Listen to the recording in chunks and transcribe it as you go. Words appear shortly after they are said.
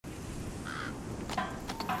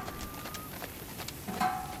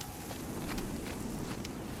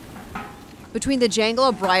Between the jangle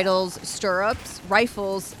of bridles, stirrups,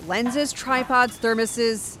 rifles, lenses, tripods,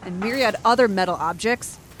 thermoses, and myriad other metal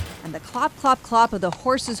objects, and the clop, clop, clop of the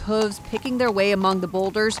horses' hooves picking their way among the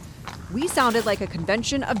boulders, we sounded like a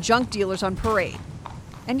convention of junk dealers on parade.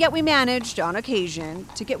 And yet we managed, on occasion,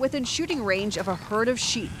 to get within shooting range of a herd of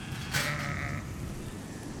sheep.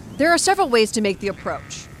 There are several ways to make the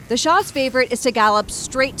approach. The Shah's favorite is to gallop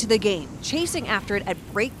straight to the game, chasing after it at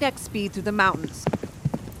breakneck speed through the mountains,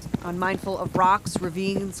 unmindful of rocks,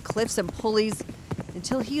 ravines, cliffs, and pulleys,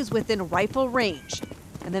 until he is within rifle range,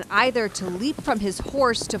 and then either to leap from his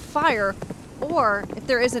horse to fire, or, if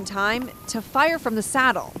there isn't time, to fire from the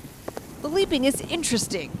saddle. The leaping is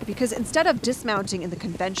interesting because instead of dismounting in the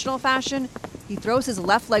conventional fashion, he throws his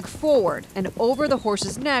left leg forward and over the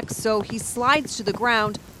horse's neck so he slides to the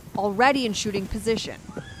ground, already in shooting position.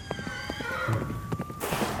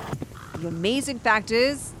 The amazing fact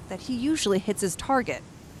is that he usually hits his target.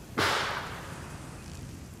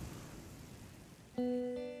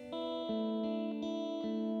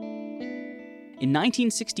 In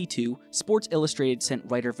 1962, Sports Illustrated sent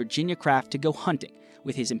writer Virginia Kraft to go hunting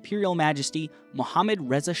with His Imperial Majesty Mohammad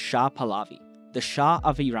Reza Shah Pahlavi, the Shah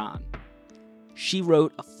of Iran. She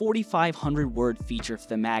wrote a 4,500-word feature for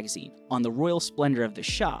the magazine on the royal splendor of the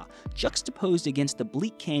Shah, juxtaposed against the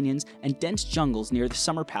bleak canyons and dense jungles near the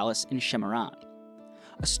summer palace in Shemiran.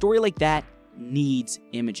 A story like that needs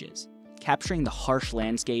images. Capturing the harsh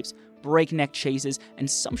landscapes, breakneck chases, and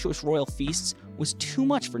sumptuous royal feasts was too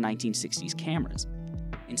much for 1960s cameras.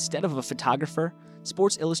 Instead of a photographer,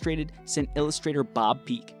 Sports Illustrated sent illustrator Bob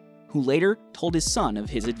Peak, who later told his son of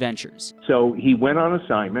his adventures. So he went on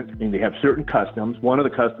assignment, and they have certain customs. One of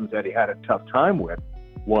the customs that he had a tough time with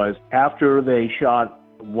was after they shot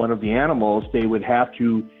one of the animals, they would have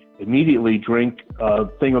to immediately drink a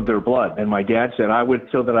thing of their blood. And my dad said,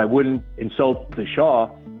 so that I wouldn't insult the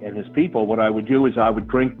Shah and his people, what I would do is I would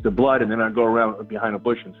drink the blood and then I'd go around behind a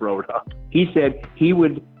bush and throw it up. He said he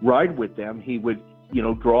would ride with them. He would,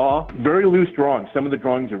 draw very loose drawings. Some of the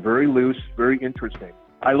drawings are very loose, very interesting.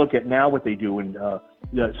 I look at now what they do in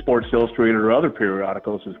Sports Illustrated or other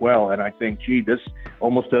periodicals as well, and I think, this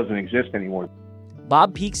almost doesn't exist anymore.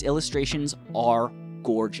 Bob Peak's illustrations are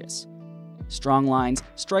gorgeous. Strong lines,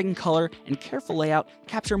 striking color, and careful layout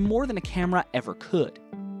capture more than a camera ever could.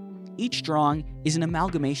 Each drawing is an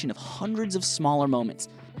amalgamation of hundreds of smaller moments,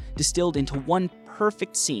 distilled into one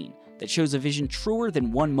perfect scene that shows a vision truer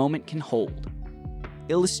than one moment can hold.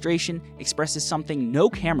 Illustration expresses something no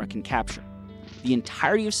camera can capture: the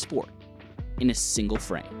entirety of sport in a single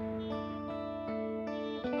frame.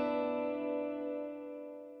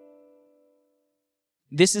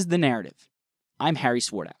 This is The Narrative. I'm Harry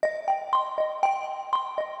Swartout.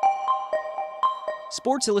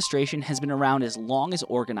 Sports illustration has been around as long as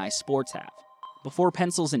organized sports have. Before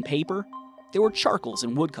pencils and paper, there were charcoals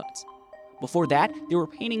and woodcuts. Before that, there were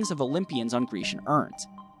paintings of Olympians on Grecian urns.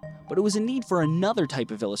 But it was a need for another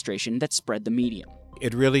type of illustration that spread the medium.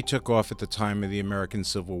 It really took off at the time of the American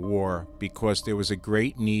Civil War because there was a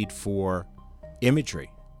great need for imagery.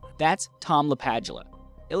 That's Tom LaPadula,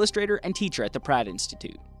 illustrator and teacher at the Pratt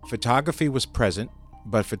Institute. Photography was present,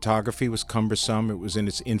 but photography was cumbersome. It was in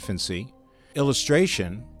its infancy.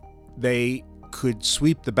 Illustration, they could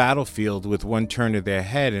sweep the battlefield with one turn of their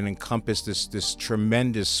head and encompass this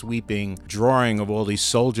tremendous sweeping drawing of all these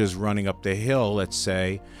soldiers running up the hill, let's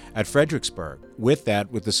say, at Fredericksburg. With that,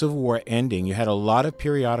 with the Civil War ending, you had a lot of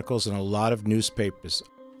periodicals and a lot of newspapers.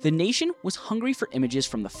 The nation was hungry for images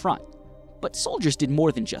from the front, but soldiers did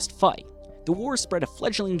more than just fight. The war spread a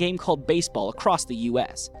fledgling game called baseball across the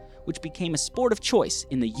U.S., which became a sport of choice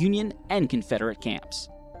in the Union and Confederate camps.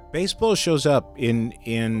 Baseball shows up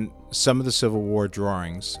in some of the Civil War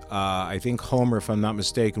drawings. I think Homer, if I'm not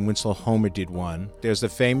mistaken, Winslow Homer did one. There's the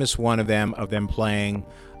famous one of them playing,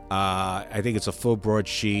 I think it's a full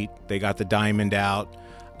broadsheet. They got the diamond out.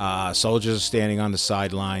 Soldiers are standing on the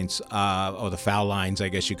sidelines, or the foul lines, I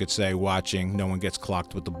guess you could say, watching. No one gets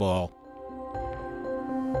clocked with the ball.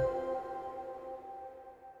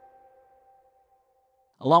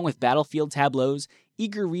 Along with battlefield tableaus,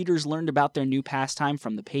 eager readers learned about their new pastime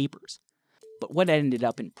from the papers. But what ended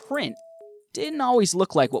up in print didn't always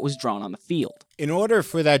look like what was drawn on the field. In order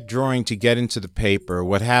for that drawing to get into the paper,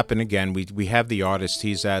 what happened again, we have the artist,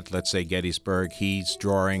 he's at, let's say, Gettysburg, he's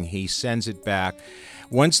drawing, he sends it back.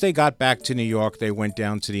 Once they got back to New York, they went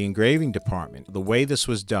down to the engraving department. The way this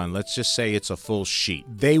was done, let's just say it's a full sheet.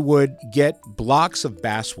 They would get blocks of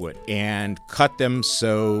basswood and cut them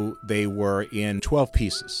so they were in 12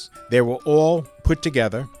 pieces. They were all put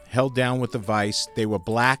together, held down with a vise. They were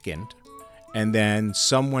blackened, and then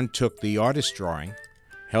someone took the artist drawing,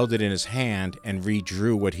 held it in his hand, and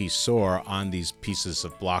redrew what he saw on these pieces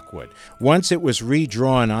of blockwood. Once it was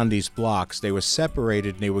redrawn on these blocks, they were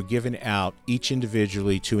separated and they were given out each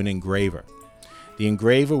individually to an engraver. The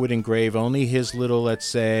engraver would engrave only his little, let's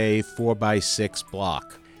say, 4x6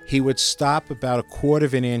 block. He would stop about a quarter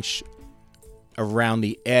of an inch around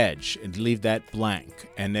the edge and leave that blank.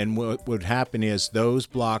 And then what would happen is those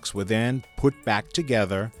blocks were then put back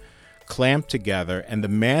together, clamped together, and the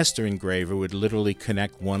master engraver would literally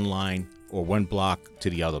connect one line or one block to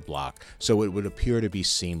the other block, so it would appear to be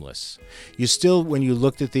seamless. You still, when you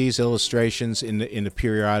looked at these illustrations in the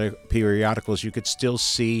periodicals, you could still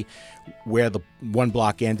see where the one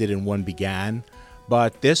block ended and one began,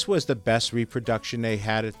 but this was the best reproduction they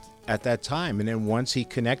had at that time. And then once he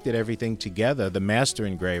connected everything together, the master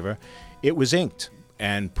engraver, it was inked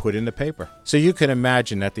and put in the paper. So you can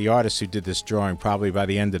imagine that the artist who did this drawing probably by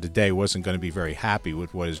the end of the day wasn't going to be very happy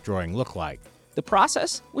with what his drawing looked like. The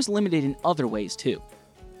process was limited in other ways too.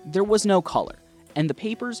 There was no color, and the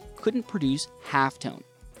papers couldn't produce halftone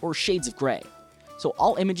or shades of gray, so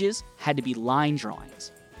all images had to be line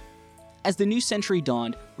drawings. As the new century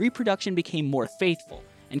dawned, reproduction became more faithful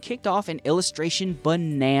and kicked off an illustration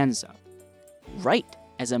bonanza, right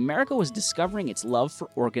as America was discovering its love for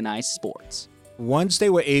organized sports. Once they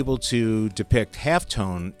were able to depict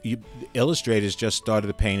halftone, illustrators just started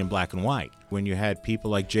to paint in black and white. When you had people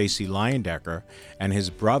like J.C. Leyendecker and his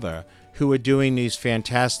brother who were doing these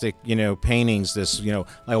fantastic, paintings, this, like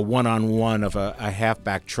a one-on-one of a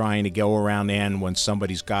halfback trying to go around the end when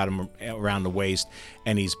somebody's got him around the waist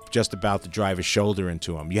and he's just about to drive a shoulder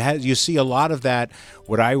into him. You see a lot of that,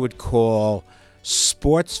 what I would call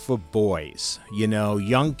sports for boys.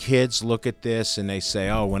 Young kids look at this and they say,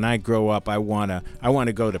 "Oh, when I grow up, I want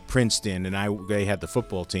to go to Princeton, and they had the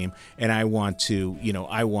football team, and I want to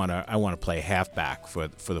play halfback for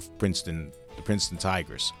the Princeton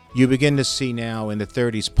Tigers." You begin to see now in the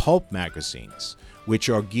 30s pulp magazines, which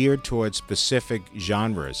are geared towards specific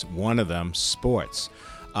genres. One of them, sports.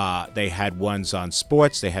 They had ones on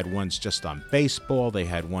sports, they had ones just on baseball, they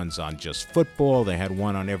had ones on just football, they had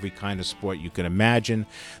one on every kind of sport you can imagine.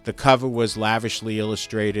 The cover was lavishly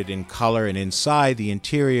illustrated in color, and inside the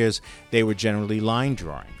interiors, they were generally line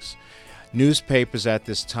drawings. Newspapers at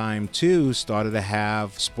this time, too, started to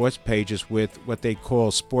have sports pages with what they call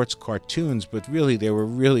sports cartoons, but really, they were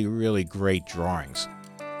really, really great drawings.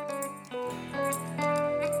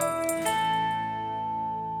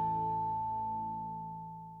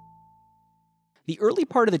 The early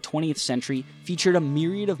part of the 20th century featured a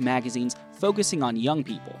myriad of magazines focusing on young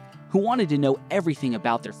people who wanted to know everything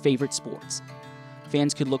about their favorite sports.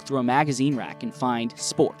 Fans could look through a magazine rack and find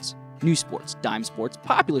sports, new sports, dime sports,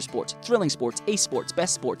 popular sports, thrilling sports, ace sports,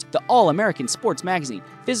 best sports, the All-American Sports Magazine,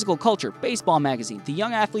 Physical Culture, Baseball Magazine, the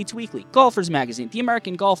Young Athletes Weekly, Golfers Magazine, the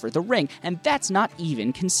American Golfer, The Ring, and that's not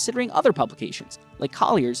even considering other publications, like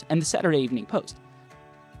Collier's and the Saturday Evening Post.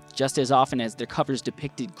 Just as often as their covers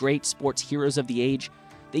depicted great sports heroes of the age,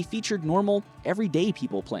 they featured normal, everyday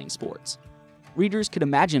people playing sports. Readers could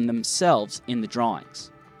imagine themselves in the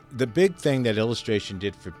drawings. The big thing that illustration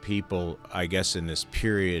did for people, I guess, in this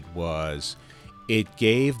period was it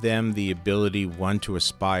gave them the ability, one, to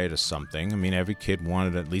aspire to something. I mean, every kid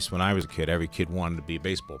wanted, at least when I was a kid, every kid wanted to be a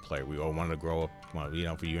baseball player. We all wanted to grow up,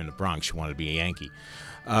 if you're in the Bronx, you wanted to be a Yankee.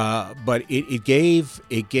 But it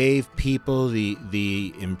gave people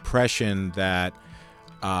the impression that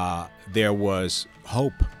there was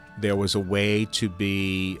hope. There was a way to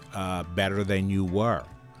be better than you were.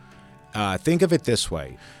 Think of it this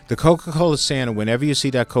way. The Coca-Cola Santa, whenever you see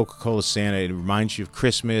that Coca-Cola Santa, it reminds you of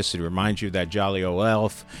Christmas. It reminds you of that jolly old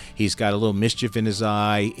elf. He's got a little mischief in his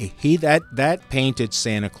eye. That painted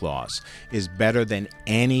Santa Claus is better than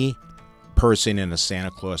any person in a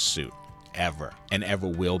Santa Claus suit ever, and ever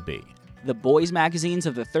will be. The boys' magazines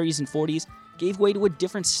of the 30s and 40s gave way to a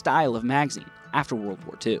different style of magazine after World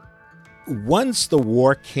War II. Once the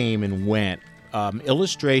war came and went,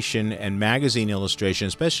 illustration and magazine illustration,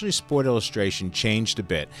 especially sport illustration, changed a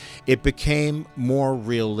bit. It became more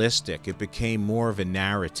realistic. It became more of a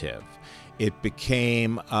narrative. It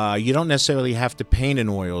became, you don't necessarily have to paint in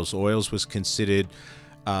oils. Oils was considered,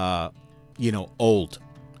 old.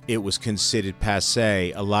 It was considered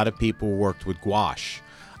passé. A lot of people worked with gouache,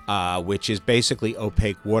 which is basically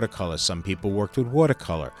opaque watercolor. Some people worked with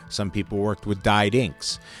watercolor. Some people worked with dyed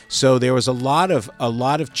inks. So there was a lot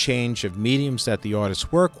of change of mediums that the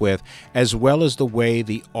artists work with, as well as the way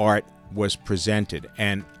the art was presented.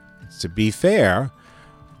 And to be fair,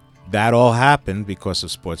 that all happened because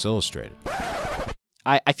of Sports Illustrated.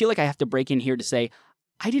 I feel like I have to break in here to say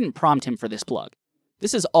I didn't prompt him for this plug.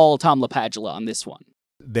 This is all Tom LaPaglia on this one.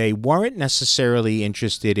 They weren't necessarily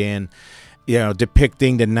interested in,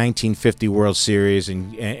 depicting the 1950 World Series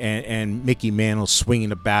and Mickey Mantle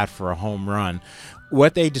swinging a bat for a home run.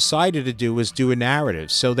 What they decided to do was do a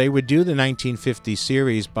narrative. So they would do the 1950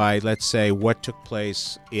 series by, let's say, what took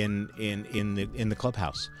place in the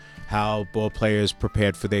clubhouse, how ball players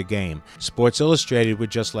prepared for their game. Sports Illustrated would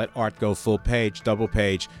just let art go full page, double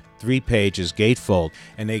page, 3 pages, gatefold,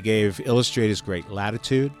 and they gave illustrators great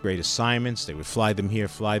latitude, great assignments. They would fly them here,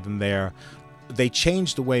 fly them there. They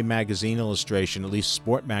changed the way magazine illustration, at least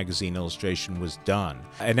sport magazine illustration, was done.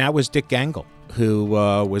 And that was Dick Gangle, who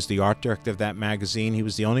was the art director of that magazine. He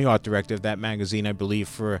was the only art director of that magazine, I believe,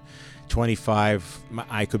 for 25,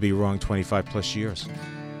 I could be wrong, 25 plus years.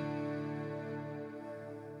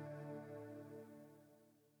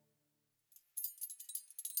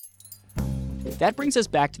 That brings us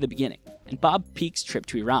back to the beginning, and Bob Peak's trip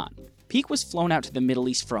to Iran. Peak was flown out to the Middle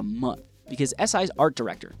East for a month because SI's art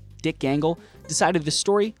director, Dick Gangle, decided the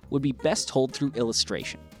story would be best told through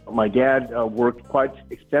illustration. My dad worked quite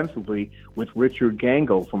extensively with Richard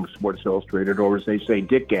Gangle from Sports Illustrated, or as they say,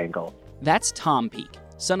 Dick Gangle. That's Tom Peak,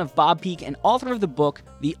 son of Bob Peak and author of the book,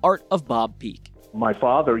 The Art of Bob Peak. My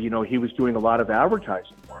father, he was doing a lot of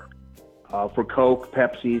advertising work for Coke,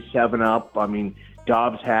 Pepsi, 7-Up,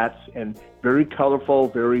 Dobbs hats, and very colorful,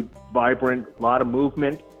 very vibrant, a lot of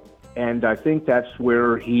movement. And I think that's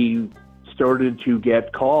where he started to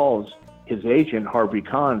get calls. His agent, Harvey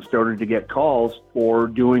Kahn, started to get calls for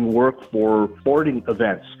doing work for sporting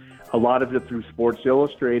events. A lot of it through Sports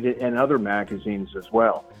Illustrated and other magazines as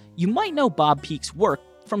well. You might know Bob Peak's work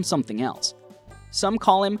from something else. Some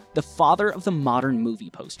call him the father of the modern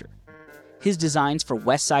movie poster. His designs for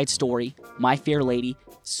West Side Story, My Fair Lady,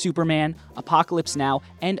 Superman, Apocalypse Now,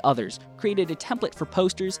 and others created a template for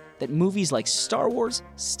posters that movies like Star Wars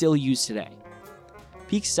still use today.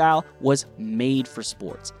 Peak's style was made for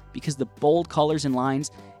sports because the bold colors and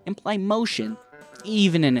lines imply motion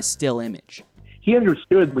even in a still image. He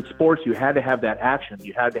understood with sports you had to have that action,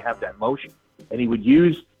 you had to have that motion. And he would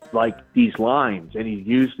use these lines, and he'd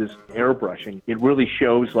use this airbrushing. It really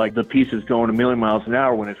shows the piece is going a million miles an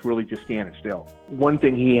hour when it's really just standing still. One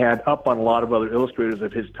thing he had up on a lot of other illustrators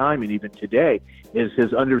of his time, and even today, is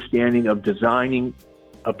his understanding of designing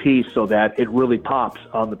a piece so that it really pops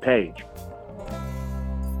on the page.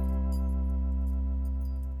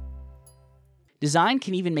 Design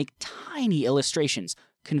can even make tiny illustrations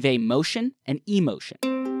convey motion and emotion.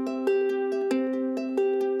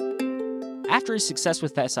 After his success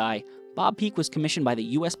with SI, Bob Peak was commissioned by the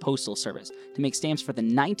U.S. Postal Service to make stamps for the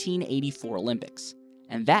 1984 Olympics.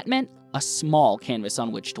 And that meant a small canvas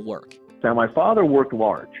on which to work. Now, my father worked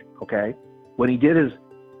large, okay? When he did his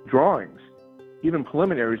drawings, even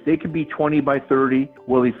preliminaries, they could be 20 by 30.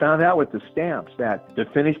 Well, he found out with the stamps that the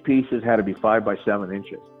finished pieces had to be 5 by 7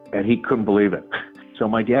 inches. And he couldn't believe it. So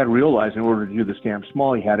my dad realized in order to do the stamp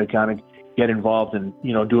small, he had to kind of get involved in,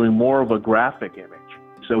 doing more of a graphic image.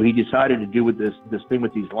 So he decided to do with this thing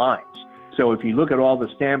with these lines. So if you look at all the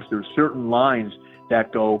stamps, there's certain lines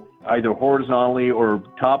that go either horizontally or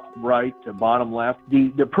top right to bottom left.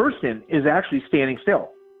 The person is actually standing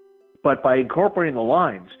still. But by incorporating the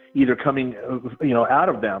lines, either coming out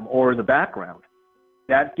of them or in the background,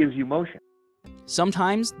 that gives you motion.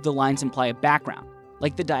 Sometimes the lines imply a background,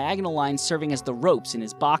 like the diagonal lines serving as the ropes in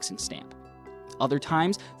his boxing stamp. Other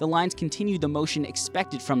times, the lines continue the motion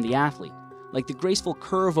expected from the athlete, like the graceful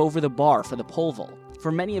curve over the bar for the pole vault.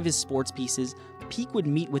 For many of his sports pieces, Peak would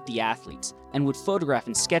meet with the athletes and would photograph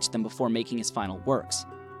and sketch them before making his final works.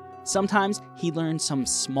 Sometimes he learned some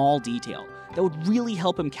small detail that would really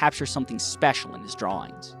help him capture something special in his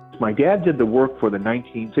drawings. My dad did the work for the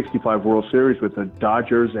 1965 World Series with the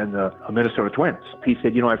Dodgers and the Minnesota Twins. He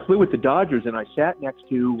said, I flew with the Dodgers and I sat next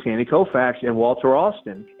to Sandy Koufax and Walter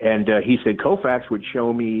Austin. And he said Koufax would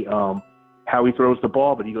show me how he throws the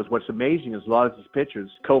ball. But he goes, what's amazing is a lot of these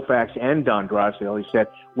pitchers, Koufax and Don Drysdale, he said,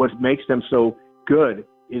 what makes them so good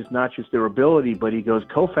is not just their ability, but he goes,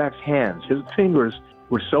 Koufax's hands, his fingers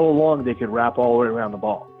were so long they could wrap all the way around the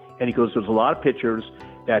ball. And he goes, there's a lot of pitchers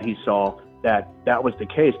that he saw that was the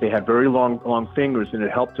case. They had very long fingers, and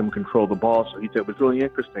it helped them control the ball. So he said it was really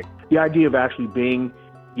interesting. The idea of actually being,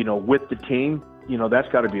 with the team, that's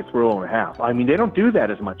got to be a thrill and a half. They don't do that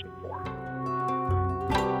as much anymore.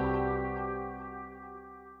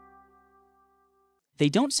 They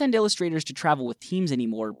don't send illustrators to travel with teams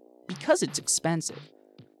anymore because it's expensive.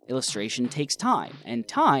 Illustration takes time, and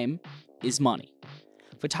time is money.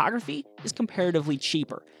 Photography is comparatively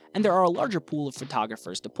cheaper, and there are a larger pool of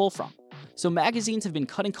photographers to pull from. So magazines have been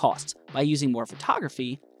cutting costs by using more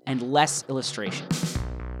photography and less illustration.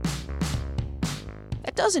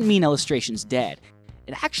 That doesn't mean illustration's dead.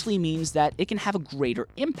 it actually means that it can have a greater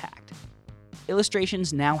impact.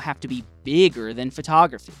 Illustrations now have to be bigger than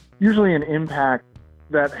photography. Usually an impact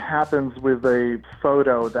that happens with a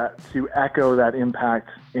photo that to echo that impact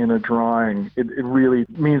in a drawing, it really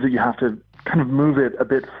means that you have to kind of move it a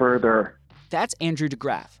bit further. That's Andrew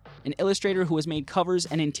DeGraff, an illustrator who has made covers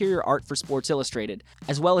and interior art for Sports Illustrated,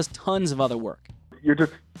 as well as tons of other work. You're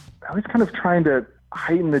just always kind of trying to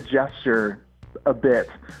heighten the gesture a bit.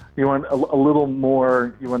 You want a little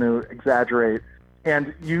more, you want to exaggerate.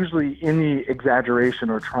 And usually in the exaggeration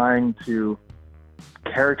or trying to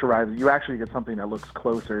characterize it, you actually get something that looks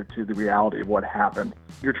closer to the reality of what happened.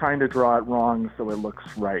 You're trying to draw it wrong so it looks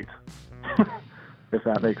right, if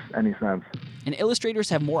that makes any sense. And illustrators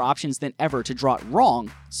have more options than ever to draw it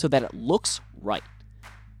wrong so that it looks right.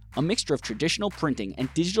 A mixture of traditional printing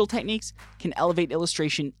and digital techniques can elevate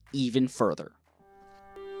illustration even further.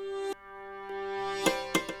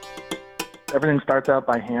 Everything starts out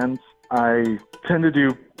by hand. I tend to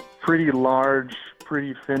do pretty large,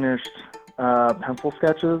 pretty finished pencil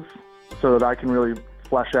sketches so that I can really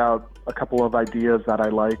flesh out a couple of ideas that I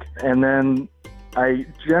like. And then I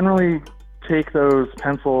generally take those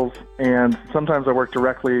pencils, and sometimes I work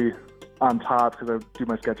directly on top because I do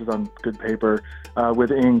my sketches on good paper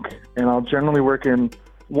with ink. And I'll generally work in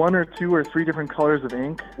 1 or 2 or 3 different colors of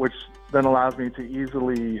ink, which then allows me to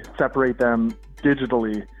easily separate them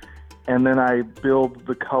digitally. And then I build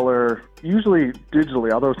the color, usually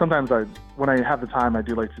digitally, although sometimes when I have the time, I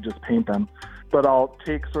do like to just paint them. But I'll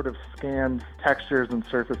take sort of scanned textures and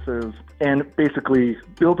surfaces and basically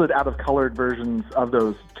build it out of colored versions of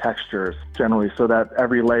those textures, generally, so that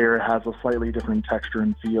every layer has a slightly different texture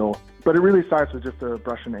and feel. But it really starts with just a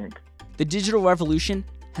brush and ink. The digital revolution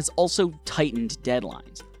has also tightened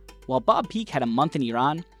deadlines. While Bob Peak had a month in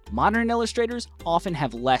Iran, modern illustrators often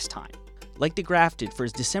have less time, like DeGraff did for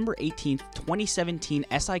his December 18, 2017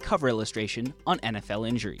 SI cover illustration on NFL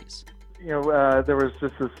injuries. There was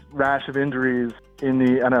just this rash of injuries in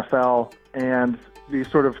the NFL, and the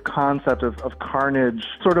sort of concept of carnage,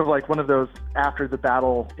 sort of like one of those after the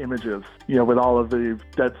battle images, with all of the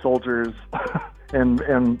dead soldiers and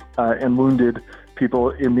wounded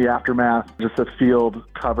people in the aftermath, just a field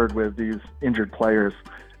covered with these injured players.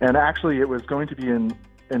 And actually, it was going to be an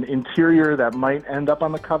interior that might end up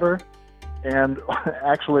on the cover. And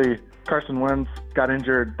actually, Carson Wentz got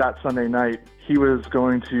injured that Sunday night. He was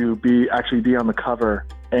going to be on the cover.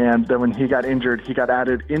 And then when he got injured, he got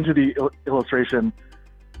added into the illustration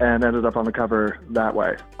and ended up on the cover that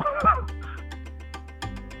way.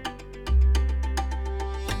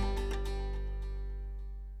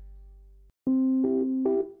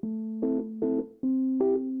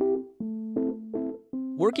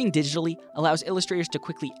 Working digitally allows illustrators to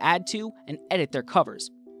quickly add to and edit their covers,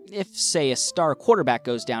 if, say, a star quarterback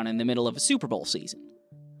goes down in the middle of a Super Bowl season.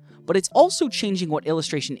 But it's also changing what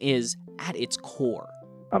illustration is at its core.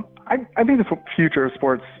 I think the future of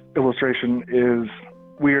sports illustration is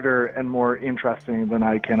weirder and more interesting than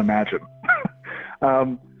I can imagine.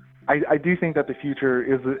 I do think that the future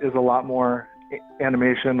is a lot more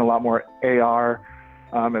animation, a lot more AR.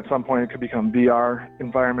 At some point, it could become VR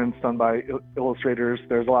environments done by illustrators.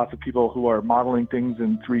 There's lots of people who are modeling things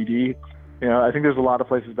in 3D. I think there's a lot of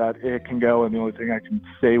places that it can go, and the only thing I can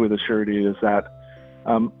say with surety is that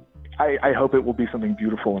I hope it will be something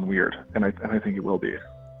beautiful and weird, and I think it will be.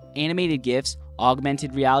 Animated GIFs,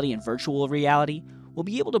 augmented reality, and virtual reality will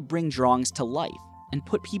be able to bring drawings to life and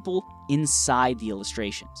put people inside the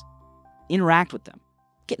illustrations. Interact with them.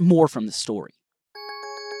 Get more from the story.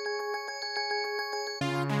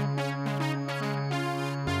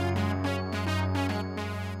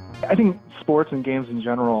 I think sports and games in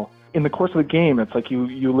general, in the course of the game, it's like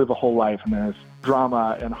you live a whole life, and there's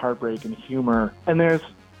drama and heartbreak and humor, and there's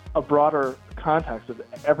a broader context of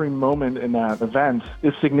every moment in that event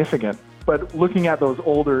is significant. But looking at those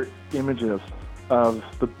older images of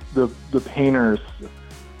the painters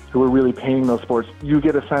who were really painting those sports, you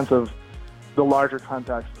get a sense of the larger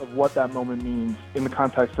context of what that moment means in the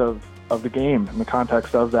context of the game, in the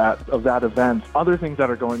context of that event. Other things that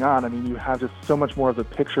are going on, I mean, you have just so much more of the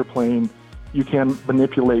picture plane you can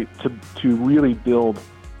manipulate to really build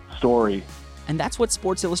story. And that's what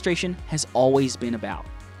Sports Illustration has always been about.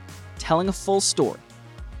 Telling a full story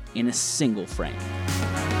in a single frame.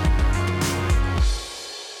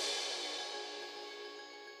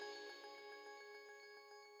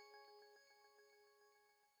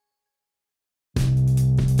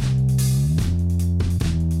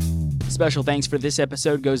 Special thanks for this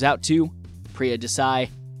episode goes out to Priya Desai,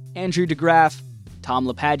 Andrew DeGraff, Tom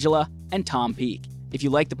LaPadula, and Tom Peak. If you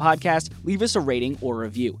like the podcast, leave us a rating or a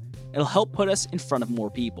review. It'll help put us in front of more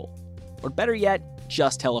people. Or better yet,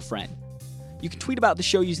 just tell a friend. You can tweet about the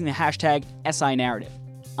show using the hashtag SINarrative.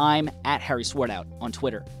 I'm at Harry Swartout on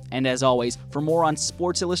Twitter. And as always, for more on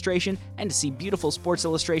Sports Illustration and to see beautiful sports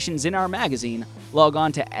illustrations in our magazine, log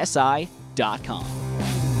on to SI.com.